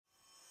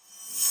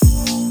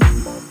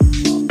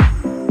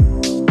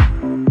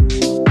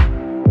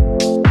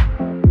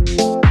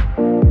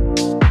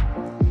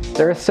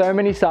There are so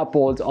many SUP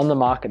boards on the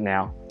market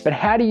now, but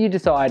how do you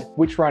decide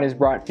which one is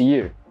right for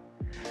you?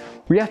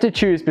 We have to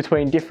choose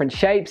between different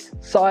shapes,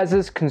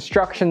 sizes,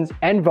 constructions,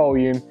 and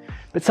volume,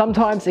 but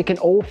sometimes it can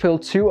all feel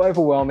too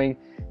overwhelming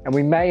and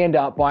we may end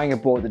up buying a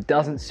board that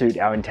doesn't suit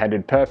our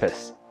intended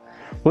purpose.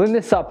 Well, in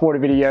this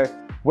SUPboarder video,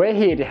 we're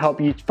here to help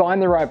you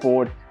find the right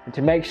board and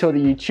to make sure that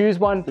you choose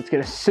one that's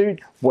going to suit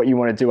what you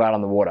want to do out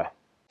on the water.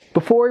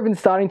 Before even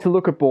starting to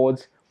look at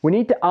boards, we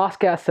need to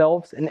ask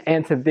ourselves and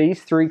answer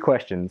these three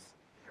questions.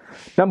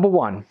 Number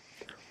one,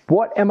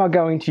 what am I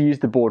going to use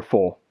the board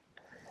for?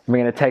 Am I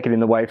going to take it in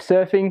the wave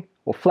surfing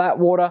or flat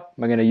water?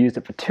 Am I going to use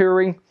it for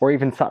touring or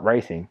even SUP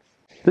racing?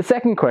 The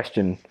second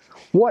question,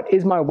 what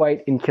is my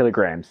weight in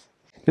kilograms?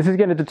 This is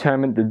going to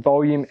determine the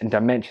volume and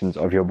dimensions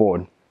of your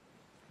board.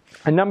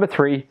 And number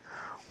three,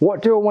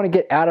 what do I want to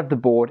get out of the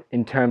board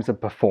in terms of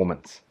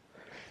performance?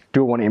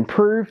 Do I want to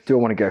improve? Do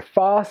I want to go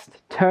fast,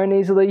 turn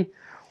easily?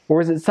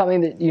 Or is it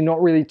something that you're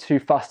not really too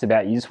fussed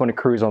about? You just want to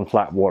cruise on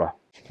flat water?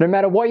 No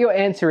matter what your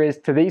answer is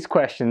to these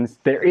questions,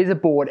 there is a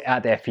board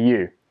out there for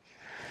you.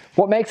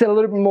 What makes it a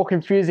little bit more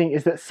confusing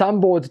is that some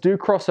boards do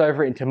cross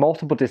over into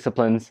multiple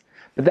disciplines,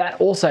 but that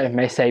also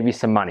may save you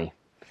some money.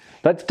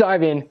 Let's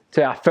dive in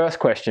to our first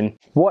question.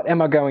 What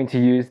am I going to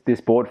use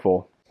this board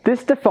for?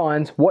 This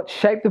defines what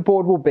shape the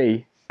board will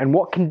be and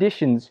what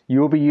conditions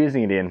you will be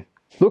using it in.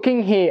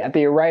 Looking here at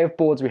the array of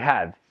boards we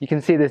have, you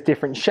can see there's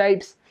different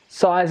shapes,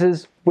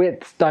 sizes,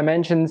 widths,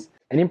 dimensions,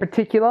 and in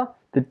particular,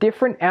 the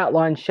different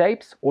outline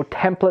shapes or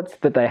templates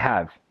that they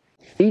have.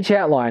 Each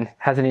outline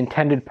has an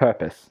intended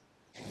purpose.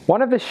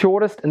 One of the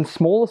shortest and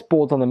smallest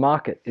boards on the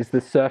market is the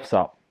Surf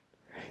SUP.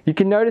 You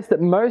can notice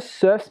that most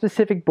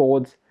surf-specific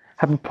boards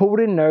have a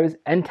pulled-in nose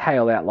and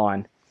tail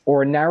outline,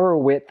 or a narrower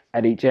width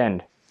at each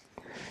end.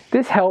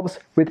 This helps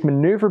with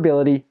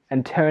maneuverability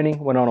and turning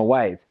when on a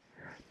wave,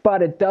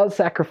 but it does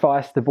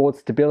sacrifice the board's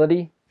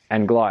stability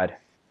and glide.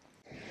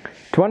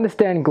 To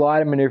understand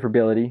glide and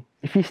maneuverability,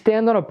 if you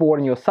stand on a board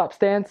in your SUP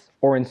stance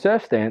or in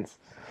surf stance,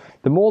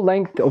 the more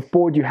length of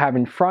board you have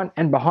in front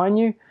and behind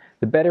you,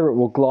 the better it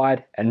will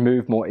glide and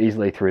move more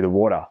easily through the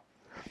water.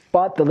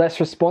 But the less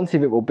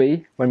responsive it will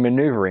be when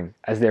maneuvering,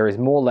 as there is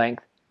more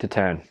length to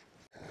turn.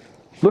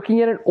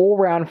 Looking at an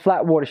all-round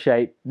flat water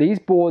shape, these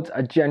boards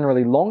are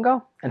generally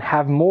longer and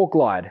have more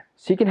glide,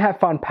 so you can have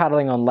fun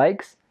paddling on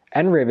lakes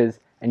and rivers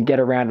and get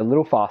around a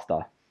little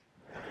faster.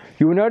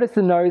 You will notice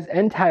the nose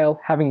and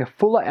tail having a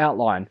fuller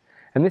outline,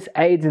 and this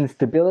aids in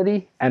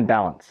stability and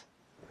balance.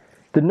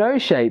 The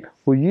nose shape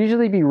will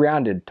usually be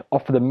rounded to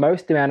offer the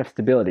most amount of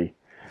stability,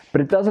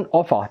 but it doesn't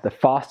offer the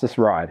fastest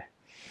ride.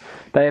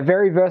 They are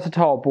very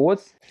versatile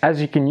boards,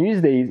 as you can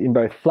use these in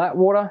both flat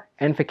water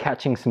and for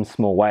catching some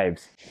small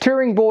waves.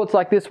 Touring boards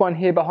like this one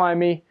here behind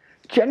me,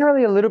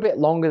 generally a little bit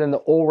longer than the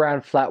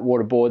all-round flat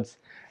water boards,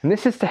 and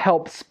this is to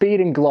help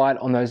speed and glide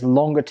on those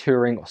longer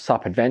touring or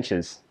SUP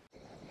adventures.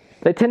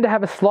 They tend to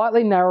have a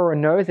slightly narrower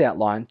nose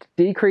outline to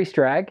decrease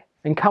drag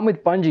and come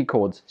with bungee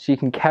cords so you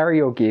can carry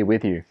your gear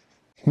with you.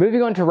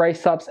 Moving on to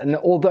race SUPs, and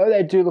although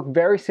they do look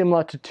very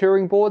similar to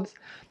touring boards,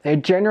 they're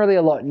generally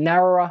a lot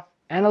narrower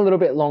and a little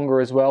bit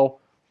longer as well,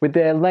 with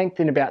their length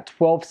in about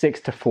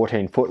 12.6 to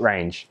 14 foot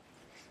range.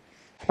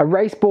 A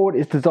race board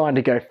is designed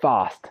to go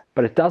fast,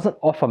 but it doesn't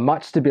offer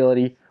much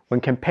stability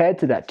when compared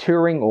to that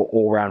touring or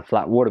all-round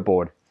flat water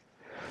board.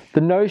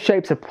 The nose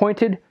shapes are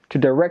pointed to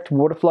direct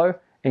water flow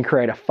and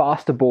create a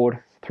faster board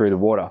through the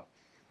water.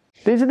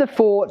 These are the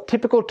four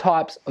typical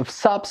types of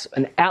SUPs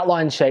and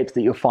outline shapes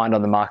that you'll find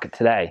on the market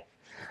today.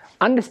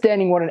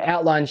 Understanding what an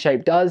outline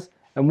shape does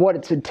and what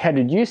its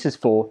intended use is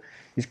for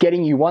is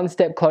getting you one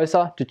step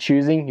closer to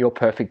choosing your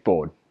perfect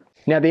board.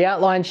 Now, the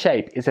outline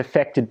shape is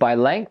affected by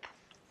length,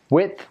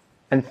 width,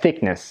 and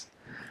thickness,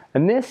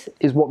 and this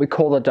is what we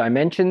call the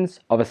dimensions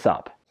of a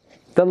SUP.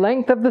 The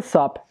length of the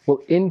SUP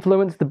will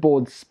influence the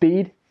board's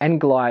speed and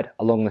glide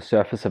along the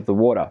surface of the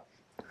water.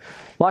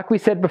 Like we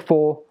said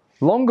before,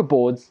 longer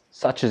boards,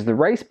 such as the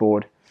race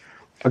board,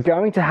 are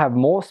going to have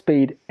more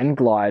speed and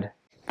glide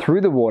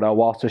through the water,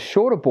 whilst a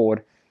shorter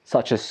board,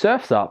 such as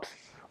surf SUPs,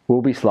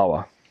 will be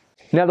slower.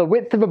 Now, the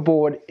width of a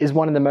board is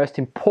one of the most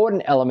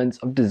important elements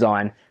of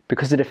design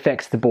because it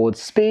affects the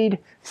board's speed,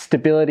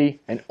 stability,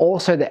 and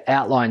also the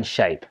outline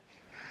shape.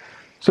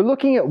 So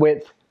looking at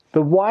width,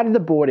 the wider the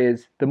board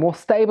is, the more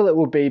stable it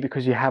will be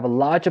because you have a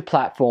larger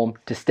platform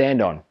to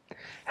stand on.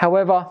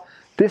 However,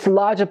 this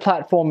larger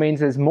platform means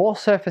there's more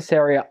surface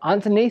area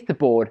underneath the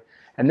board,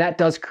 and that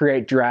does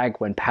create drag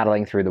when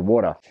paddling through the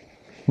water.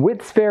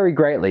 Widths vary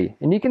greatly,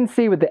 and you can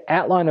see with the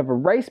outline of a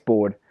race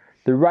board,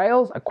 the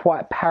rails are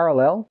quite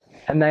parallel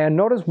and they are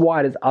not as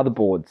wide as other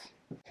boards.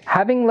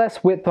 Having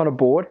less width on a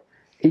board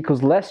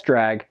equals less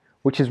drag,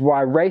 which is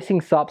why racing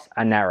SUPs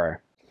are narrow.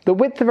 The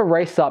width of a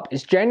race SUP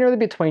is generally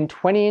between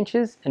 20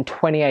 inches and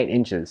 28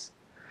 inches.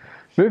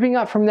 Moving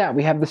up from that,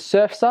 we have the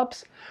surf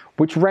SUPs,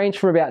 which range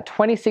from about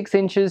 26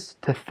 inches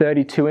to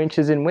 32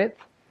 inches in width.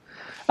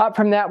 Up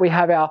from that, we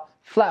have our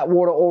flat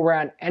water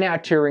all-round and our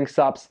touring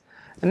SUPs,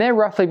 and they're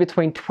roughly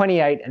between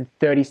 28 and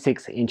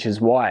 36 inches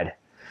wide.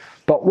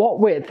 But what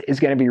width is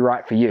going to be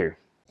right for you?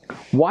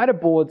 Wider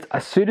boards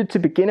are suited to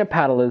beginner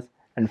paddlers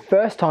and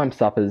first-time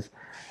suppers.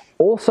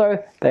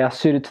 Also, they are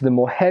suited to the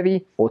more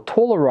heavy or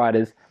taller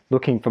riders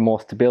looking for more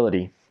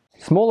stability.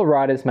 Smaller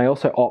riders may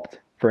also opt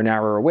for a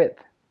narrower width.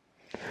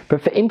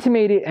 But for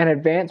intermediate and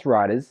advanced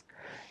riders,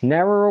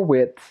 narrower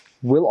widths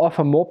will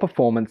offer more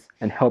performance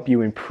and help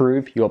you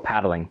improve your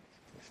paddling.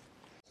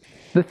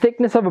 The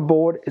thickness of a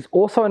board is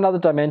also another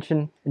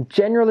dimension.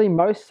 Generally,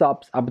 most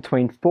SUPs are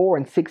between 4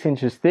 and 6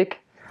 inches thick,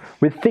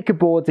 with thicker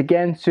boards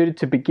again suited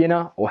to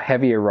beginner or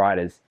heavier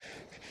riders.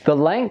 The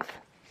length,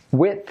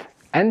 width,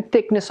 and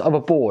thickness of a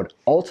board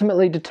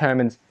ultimately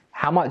determines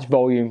how much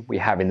volume we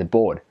have in the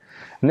board.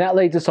 And that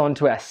leads us on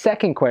to our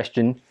second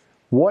question: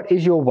 what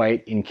is your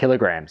weight in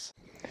kilograms?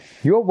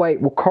 Your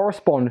weight will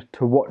correspond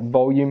to what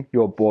volume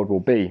your board will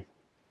be.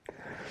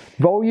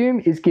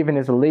 Volume is given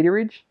as a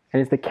literage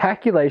and is the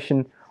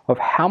calculation of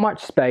how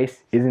much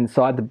space is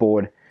inside the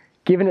board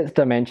given its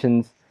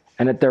dimensions,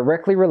 and it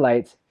directly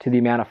relates to the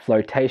amount of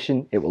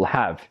flotation it will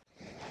have.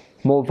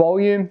 More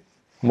volume,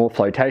 more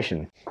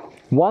flotation.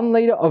 1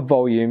 litre of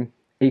volume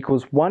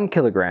equals 1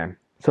 kilogram,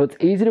 so it's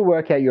easy to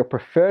work out your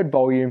preferred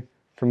volume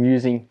from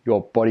using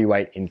your body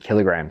weight in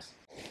kilograms.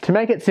 To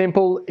make it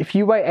simple, if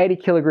you weigh 80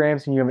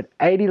 kilograms and you have an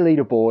 80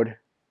 litre board,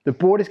 the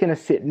board is going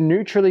to sit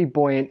neutrally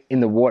buoyant in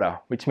the water,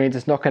 which means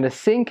it's not going to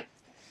sink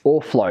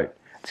or float.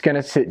 It's going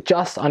to sit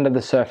just under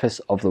the surface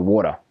of the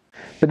water.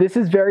 But this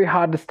is very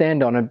hard to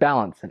stand on and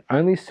balance, and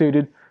only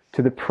suited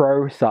to the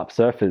pro SUP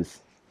surfers.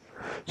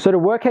 So to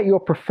work out your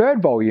preferred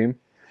volume,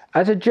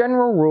 as a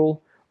general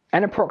rule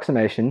and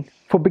approximation,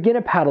 for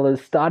beginner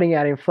paddlers starting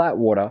out in flat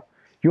water,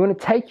 you want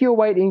to take your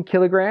weight in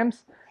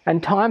kilograms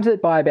and times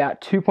it by about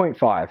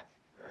 2.5.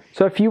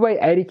 So if you weigh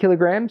 80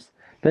 kilograms,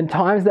 then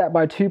times that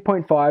by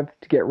 2.5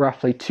 to get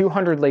roughly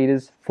 200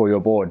 litres for your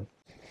board.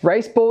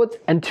 Race boards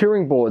and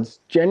touring boards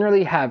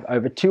generally have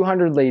over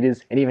 200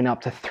 litres and even up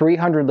to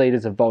 300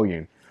 litres of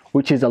volume,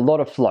 which is a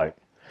lot of float.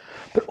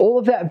 But all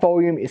of that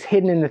volume is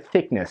hidden in the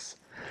thickness,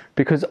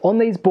 because on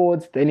these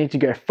boards they need to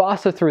go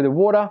faster through the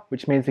water,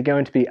 which means they're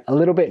going to be a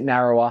little bit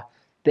narrower,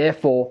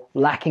 therefore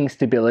lacking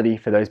stability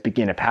for those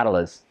beginner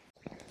paddlers.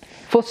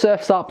 For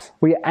surf SUPs,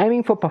 we are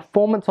aiming for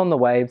performance on the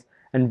waves,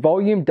 and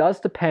volume does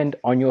depend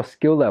on your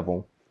skill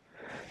level.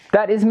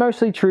 That is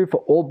mostly true for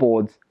all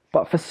boards,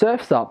 but for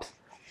surf SUPs,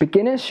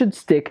 beginners should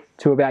stick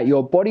to about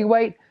your body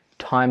weight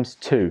times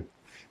 2.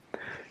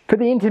 For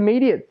the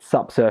intermediate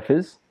SUP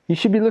surfers, you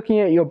should be looking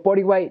at your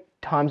body weight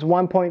times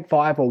 1.5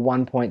 or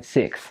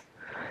 1.6.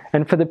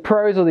 And for the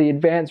pros or the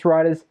advanced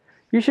riders,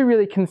 you should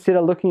really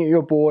consider looking at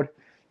your board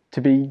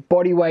to be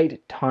body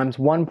weight times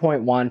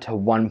 1.1 to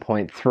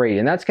 1.3.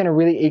 And that's going to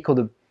really equal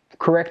the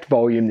correct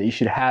volume that you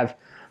should have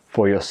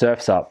for your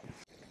surf SUP.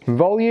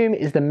 Volume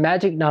is the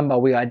magic number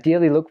we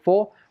ideally look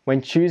for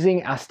when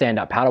choosing our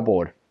stand-up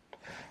paddleboard.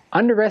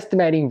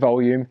 Underestimating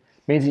volume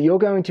means that you're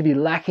going to be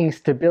lacking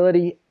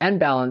stability and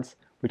balance,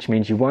 which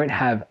means you won't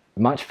have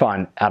much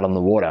fun out on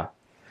the water.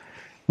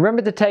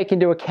 Remember to take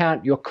into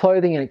account your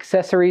clothing and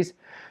accessories,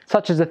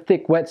 such as a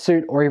thick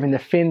wetsuit or even the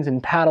fins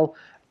and paddle.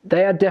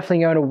 They are definitely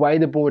going to weigh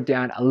the board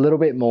down a little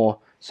bit more,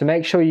 so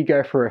make sure you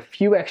go for a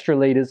few extra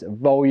litres of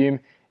volume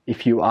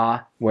if you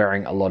are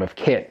wearing a lot of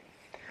kit.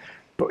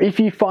 But if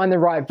you find the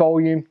right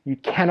volume, you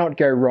cannot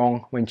go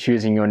wrong when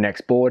choosing your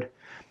next board.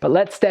 But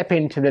let's step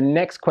into the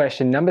next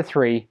question, number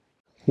 3.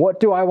 What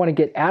do I want to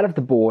get out of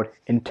the board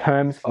in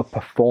terms of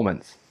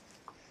performance?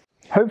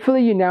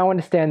 Hopefully you now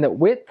understand that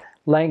width,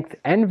 length,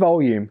 and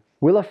volume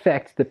will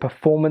affect the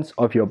performance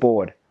of your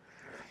board.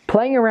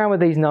 Playing around with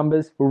these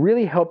numbers will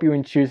really help you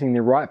in choosing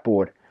the right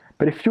board,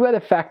 but a few other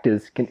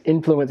factors can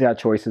influence our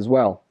choice as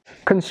well.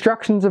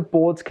 Constructions of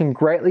boards can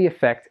greatly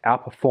affect our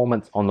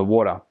performance on the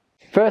water.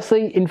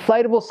 Firstly,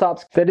 inflatable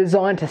SUPs, they're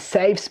designed to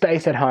save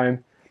space at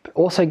home, but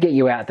also get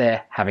you out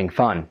there having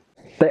fun.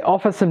 They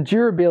offer some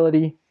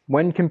durability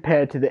when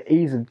compared to the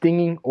ease of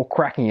dinging or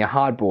cracking a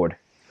hardboard.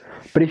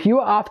 But if you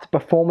are after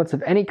performance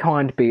of any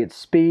kind, be it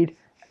speed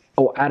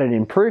or added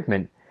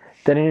improvement,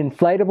 then an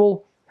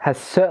inflatable has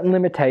certain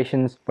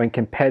limitations when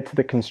compared to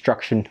the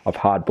construction of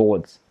hard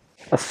boards.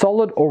 A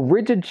solid or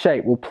rigid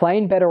shape will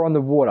plane better on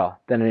the water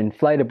than an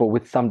inflatable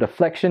with some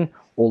deflection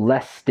or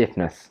less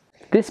stiffness.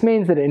 This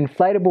means that an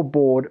inflatable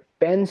board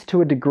bends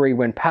to a degree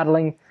when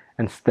paddling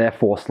and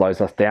therefore slows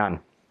us down.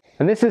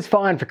 And this is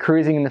fine for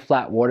cruising in the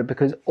flat water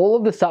because all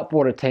of the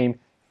SUPboarder team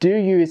do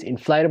use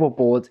inflatable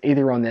boards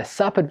either on their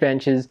SUP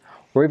adventures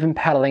or even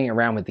paddling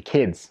around with the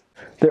kids.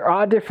 There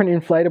are different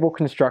inflatable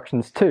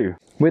constructions too,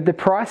 with the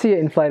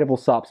pricier inflatable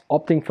SUPs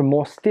opting for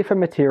more stiffer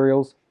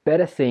materials,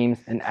 better seams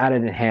and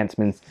added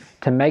enhancements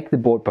to make the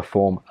board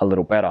perform a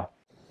little better.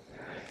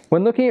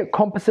 When looking at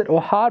composite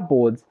or hard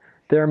boards,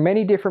 there are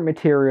many different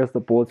materials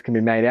that boards can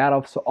be made out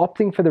of, so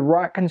opting for the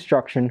right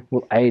construction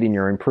will aid in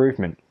your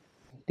improvement.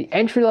 The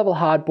entry-level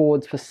hard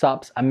boards for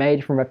SUPs are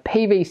made from a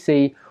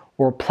PVC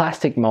or a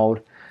plastic mold,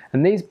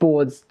 and these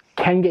boards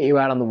can get you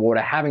out on the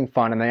water having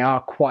fun, and they are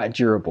quite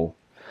durable.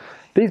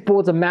 These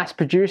boards are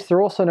mass-produced,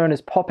 they're also known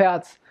as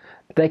pop-outs.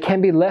 They can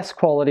be less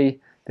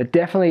quality, they're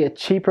definitely a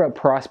cheaper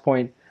price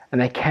point, and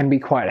they can be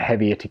quite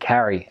heavier to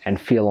carry and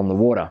feel on the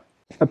water.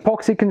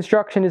 Epoxy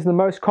construction is the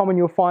most common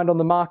you'll find on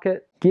the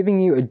market, giving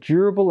you a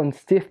durable and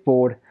stiff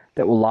board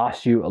that will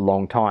last you a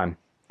long time.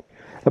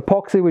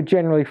 Epoxy would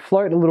generally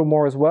float a little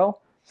more as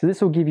well, so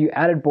this will give you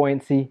added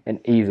buoyancy and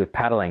ease of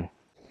paddling.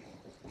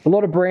 A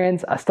lot of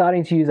brands are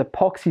starting to use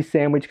epoxy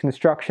sandwich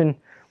construction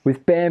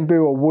with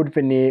bamboo or wood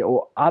veneer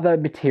or other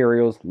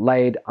materials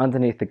laid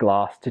underneath the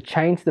glass to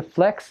change the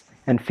flex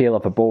and feel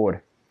of a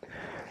board.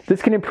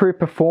 This can improve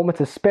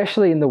performance,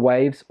 especially in the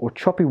waves or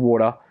choppy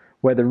water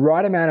where the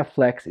right amount of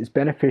flex is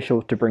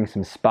beneficial to bring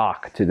some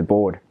spark to the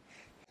board.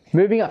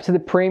 Moving up to the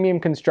premium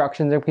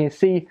constructions, we can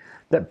see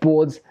that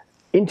boards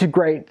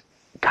integrate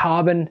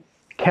carbon,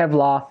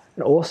 Kevlar,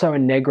 and also a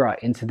Negra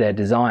into their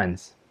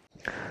designs.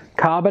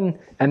 Carbon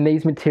and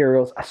these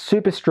materials are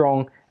super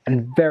strong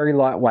and very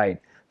lightweight,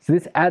 so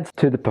this adds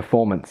to the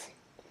performance.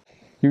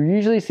 You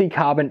usually see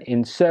carbon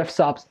in surf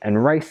SUPs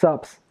and race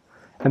SUPs,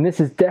 and this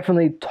is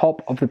definitely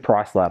top of the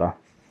price ladder.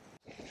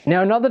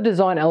 Now, another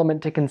design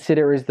element to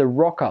consider is the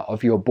rocker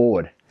of your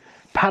board.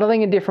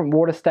 Paddling in different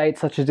water states,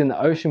 such as in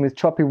the ocean with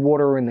choppy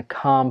water or in the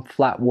calm,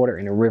 flat water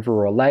in a river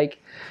or a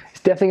lake,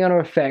 is definitely going to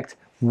affect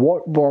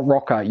what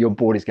rocker your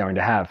board is going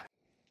to have.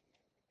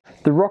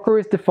 The rocker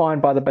is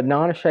defined by the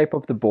banana shape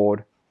of the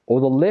board or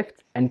the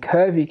lift and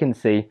curve you can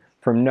see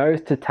from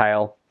nose to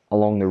tail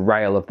along the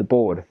rail of the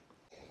board.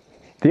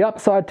 The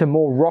upside to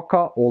more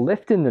rocker or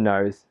lift in the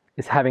nose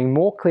is having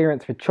more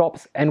clearance for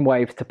chops and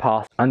waves to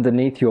pass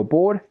underneath your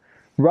board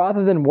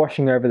rather than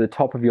washing over the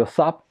top of your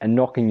SUP and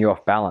knocking you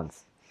off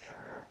balance.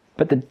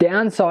 But the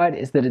downside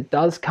is that it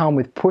does come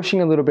with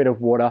pushing a little bit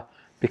of water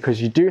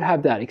because you do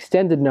have that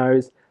extended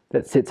nose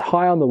that sits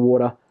high on the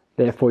water,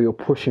 therefore you're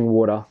pushing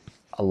water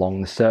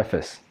along the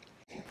surface.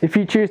 If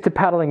you choose to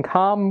paddle in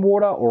calm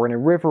water or in a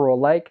river or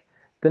lake,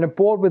 then a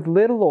board with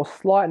little or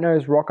slight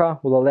nose rocker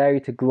will allow you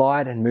to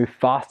glide and move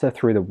faster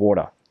through the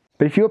water.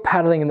 But if you're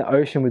paddling in the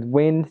ocean with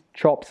wind,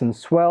 chops and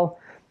swell,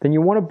 then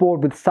you want a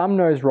board with some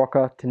nose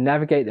rocker to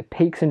navigate the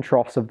peaks and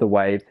troughs of the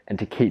wave and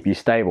to keep you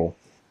stable.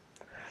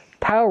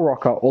 Tail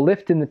rocker or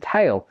lift in the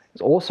tail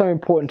is also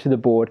important to the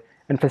board,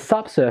 and for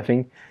SUP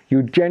surfing,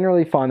 you'll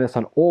generally find this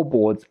on all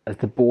boards as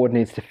the board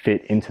needs to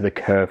fit into the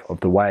curve of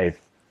the wave.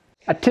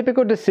 A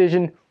typical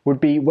decision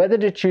would be whether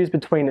to choose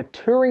between a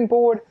touring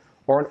board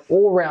or an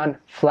all-round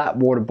flat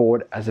water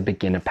board as a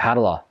beginner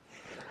paddler.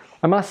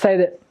 I must say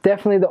that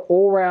definitely the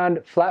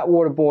all-round flat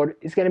water board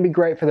is going to be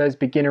great for those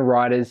beginner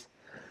riders.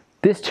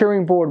 This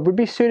touring board would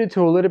be suited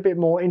to a little bit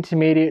more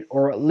intermediate,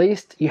 or at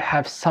least you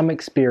have some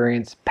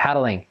experience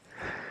paddling.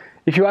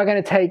 If you are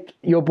going to take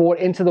your board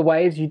into the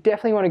waves, you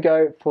definitely want to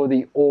go for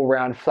the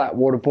all-round flat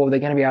water board. They're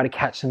going to be able to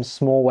catch some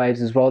small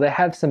waves as well. They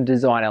have some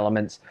design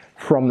elements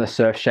from the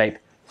surf shape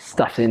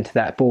stuffed into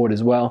that board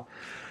as well.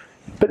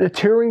 But the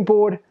touring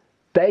board,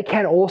 they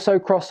can also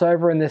cross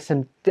over, and there's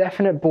some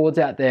definite boards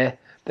out there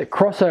that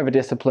cross over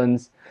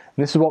disciplines,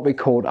 and this is what we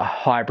call a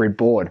hybrid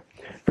board.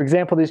 For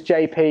example, this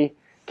JP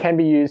can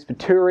be used for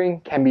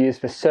touring, can be used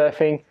for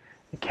surfing,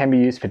 it can be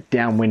used for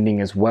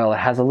downwinding as well. It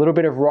has a little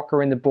bit of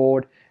rocker in the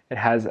board. It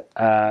has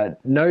a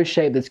nose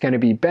shape that's going to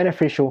be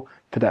beneficial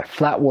for that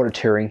flat water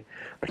touring,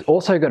 but it's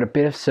also got a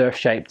bit of surf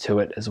shape to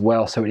it as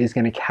well, so it is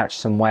going to catch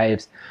some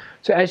waves.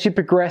 So as you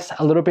progress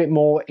a little bit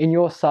more in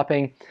your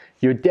supping,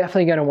 you're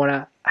definitely going to want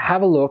to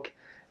have a look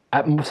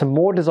at some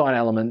more design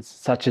elements,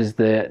 such as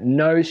the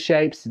nose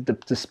shapes, the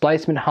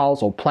displacement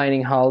hulls or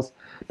planing hulls,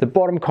 the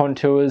bottom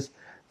contours,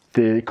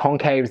 the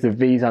concaves, the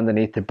V's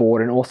underneath the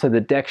board, and also the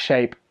deck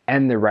shape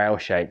and the rail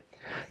shape.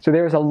 So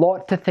there is a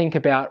lot to think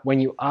about when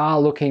you are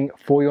looking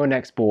for your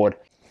next board.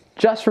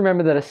 Just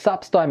remember that a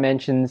SUP's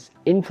dimensions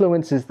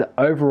influences the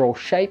overall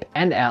shape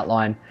and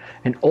outline,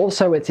 and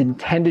also its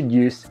intended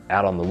use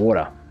out on the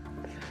water.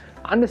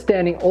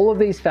 Understanding all of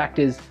these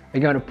factors are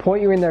going to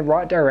point you in the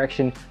right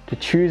direction to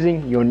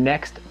choosing your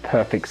next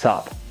perfect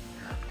SUP.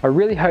 I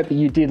really hope that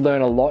you did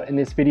learn a lot in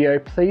this video.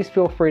 Please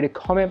feel free to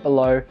comment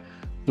below,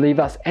 leave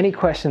us any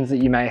questions that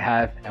you may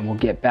have, and we'll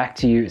get back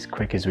to you as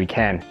quick as we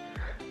can.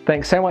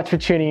 Thanks so much for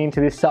tuning into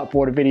this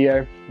SUPboarder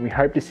video. We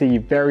hope to see you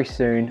very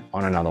soon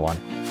on another one.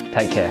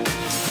 Take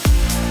care.